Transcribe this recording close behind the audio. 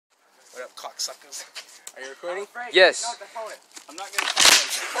cocksuckers. Are you recording? Yes. I'm not gonna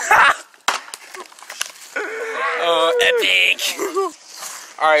talk Oh, epic!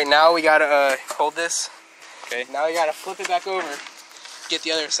 Alright, now we gotta hold this. Okay. Now we gotta flip it back over. Get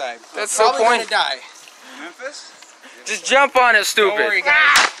the other side. That's so probably pointless. gonna die. Memphis? Just jump on it, stupid. Don't worry,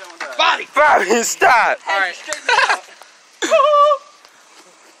 guys. Bobby, stop. Alright.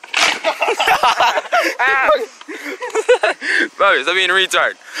 Bobby, stop being a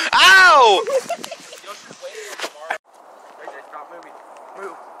retard. Ow!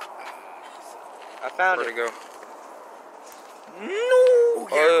 I found Where'd it. it go? No!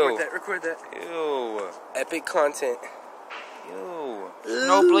 Oh. Record that. Ew. Epic content. Ew.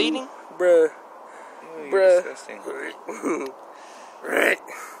 No bleeding? Bruh. Ew, you're Bruh. disgusting. Right.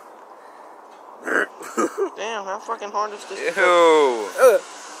 Damn, how fucking hard is this? Ew.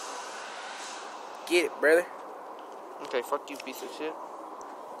 Get it, brother. Okay, fuck you, piece of shit.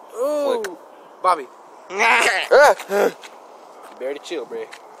 Ooh. Flick. Bobby. Ah. Bear to chill, bruh.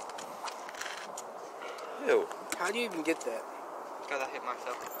 Ew. How do you even get that? Because I hit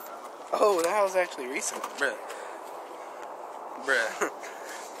myself. Oh, that was actually recent. Bruh. Bruh.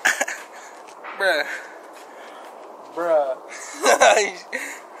 Bruh. Bruh.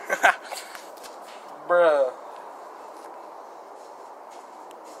 Bruh.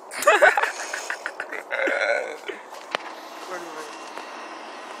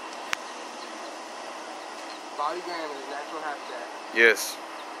 Bobby Graham is his natural habitat. Yes.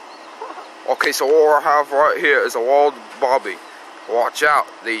 Okay, so all I have right here is a wild Bobby. Watch out,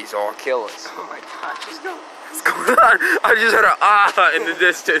 these are killers. Oh my gosh, let's go. What's going on? I just heard a in the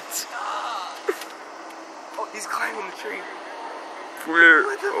distance. Oh, he's climbing the tree. Where?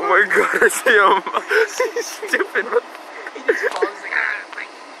 Oh my god, I see him. He's stupid. He just falls like,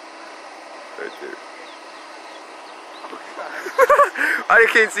 Right there. oh god. I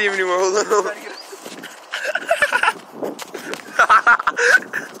can't see him anymore. Hold on. Hold on.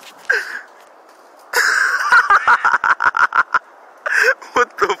 What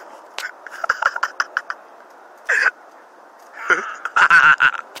the?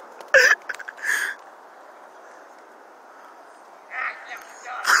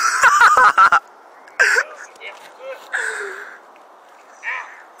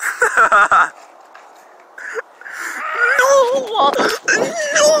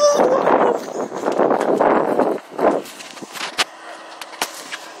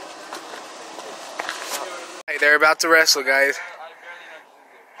 Hey, they're about to wrestle, guys.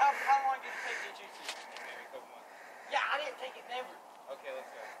 How long did it take to get used to it? Maybe a couple months. Yeah, I didn't take it never. Okay, let's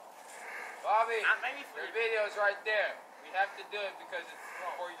go. Bobby, Maybe the video's right there. We have to do it because it's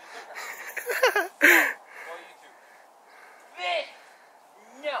for YouTube. For YouTube. This.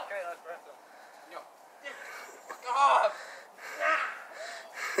 No. Okay, let's press them. No. Fuck off!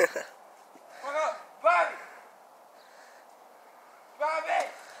 Fuck off! Bobby! Bobby!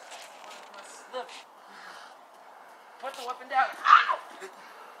 Slip. Put the weapon down. Ow!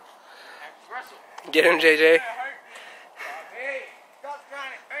 Wrestle. Get him, JJ. Bobby! Stop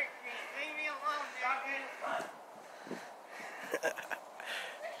trying to hurt me. Leave me alone, Bobby.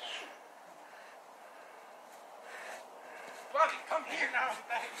 Bobby, come here now.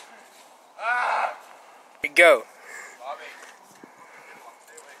 Ah! Here you go. Bobby.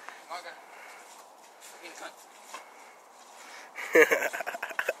 Stay away. I'm not gonna.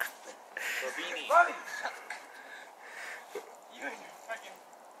 Bobby! You and your fucking.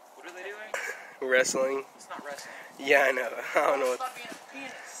 What are they doing? Wrestling. It's not wrestling. Yeah, I know. I don't know what. Stop being a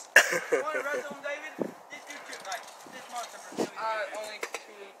penis. You want to wrestle him, David? This dude took like this motherfucker. Only 2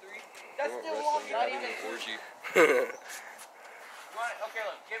 and 3. That's still long. Not even. Orgy. Okay,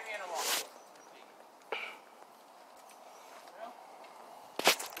 look. Get me in a long.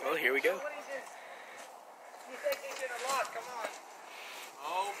 Well, here we go. What is this? You think he's in a lot? Come on.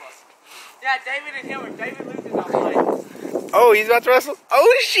 Oh, fuck. Yeah, David and him. If David loses, I'll play. Oh, he's about to wrestle?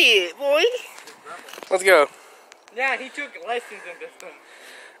 Oh, shit, boy. Let's go. Yeah, he took lessons in this thing.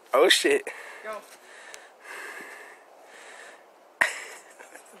 Oh, shit. Go.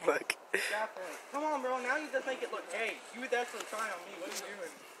 Look. Definitely. Come on, bro. Now you just make it look gay. You were actually trying on me. What are you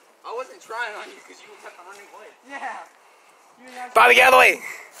doing? I wasn't trying on you because you were touching on your blade. Yeah. You were actually... Bobby, get out of the way.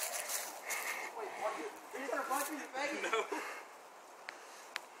 Wait, what? Are you gonna punch me in the face? No.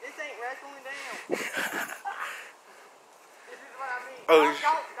 This ain't wrestling down. This is what I mean. Oh,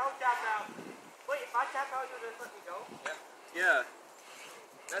 Don't tap out. Wait, if I tap out, you'll just let me go? Yeah.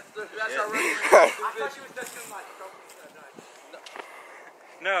 That's our wrestling. I thought you was just doing like trophies that night.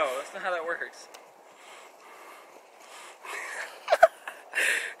 No, that's not how that works.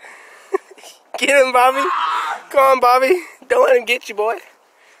 Get him, Bobby. Come on, Bobby. Don't let him get you, boy.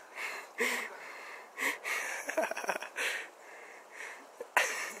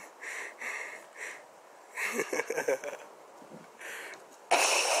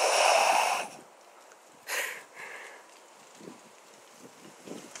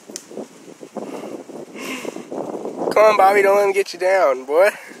 Come on, Bobby, don't let him get you down, boy.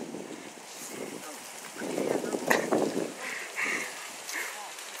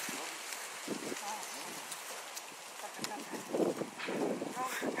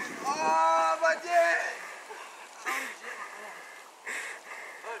 Oh, my dick!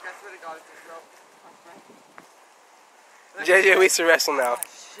 Look, I swear to God, it's a JJ, we should wrestle now.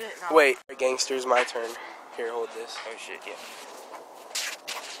 Shit, no. Wait, gangsters, my turn. Here, hold this. Oh shit, yeah.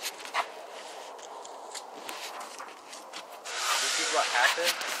 This is what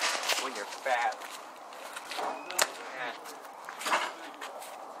happens when you're fat.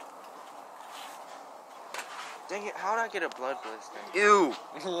 Dang it, how did I get a blood blister? Ew!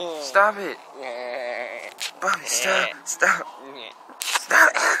 Stop it! Bobby, stop! Stop!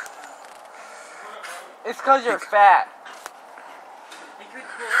 Stop! It's cause you're fat.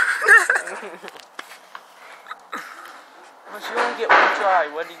 Once you only get one try,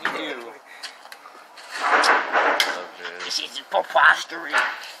 what did you do? This is preposterous.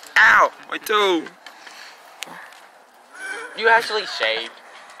 Ow! My toe! You actually shaved.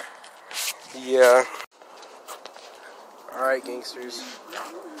 Yeah. Alright, gangsters.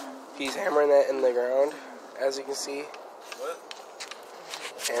 He's hammering that in the ground, as you can see.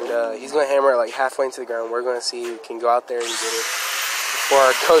 And he's going to hammer it like halfway into the ground. We're going to see who can go out there and get it before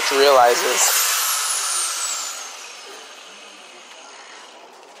our coach realizes.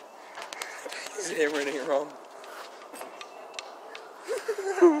 He's hammering it wrong.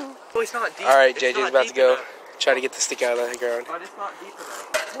 Oh, it's not deep. Alright, It's JJ's not about to deep go enough. try to get the stick out of the ground. But it's not deep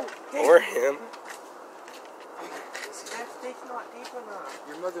enough. Or him. That stick's not deep enough.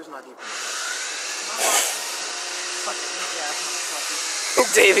 Your mother's not deep enough.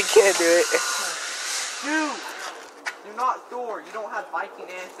 David can't do it. Dude! You're not Thor. You don't have Viking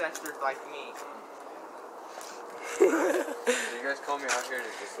ancestors like me. You guys call me out here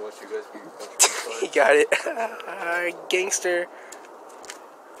just to let you guys be comfortable. He got it. Gangster.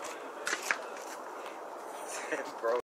 Bro.